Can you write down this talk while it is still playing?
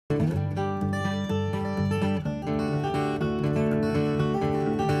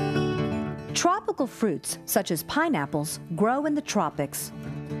Tropical fruits, such as pineapples, grow in the tropics.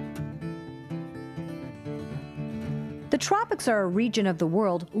 The tropics are a region of the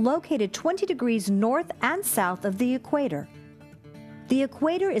world located 20 degrees north and south of the equator. The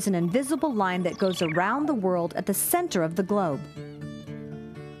equator is an invisible line that goes around the world at the center of the globe.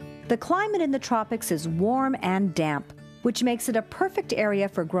 The climate in the tropics is warm and damp, which makes it a perfect area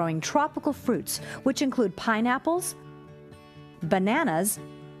for growing tropical fruits, which include pineapples, bananas,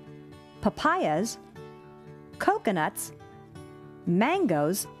 papayas, coconuts,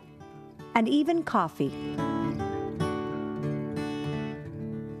 mangoes, and even coffee.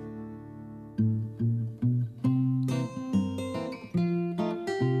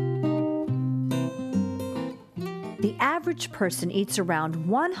 The average person eats around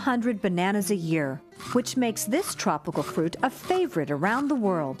 100 bananas a year, which makes this tropical fruit a favorite around the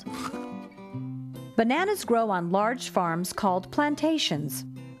world. Bananas grow on large farms called plantations.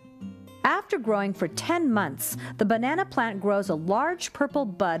 After growing for 10 months, the banana plant grows a large purple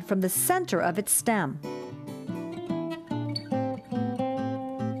bud from the center of its stem.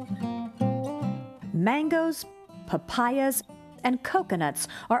 Mangoes, papayas, and coconuts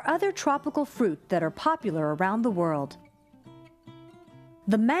are other tropical fruit that are popular around the world.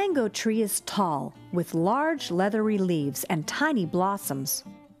 The mango tree is tall, with large leathery leaves and tiny blossoms.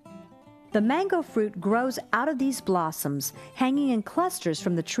 The mango fruit grows out of these blossoms, hanging in clusters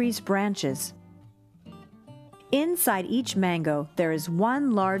from the tree's branches. Inside each mango, there is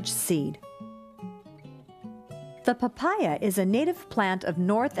one large seed. The papaya is a native plant of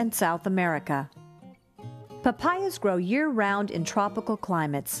North and South America. Papayas grow year-round in tropical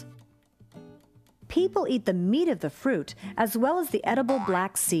climates. People eat the meat of the fruit as well as the edible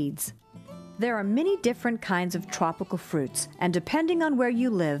black seeds. There are many different kinds of tropical fruits, and depending on where you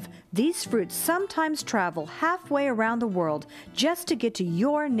live, these fruits sometimes travel halfway around the world just to get to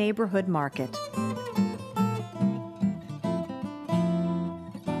your neighborhood market.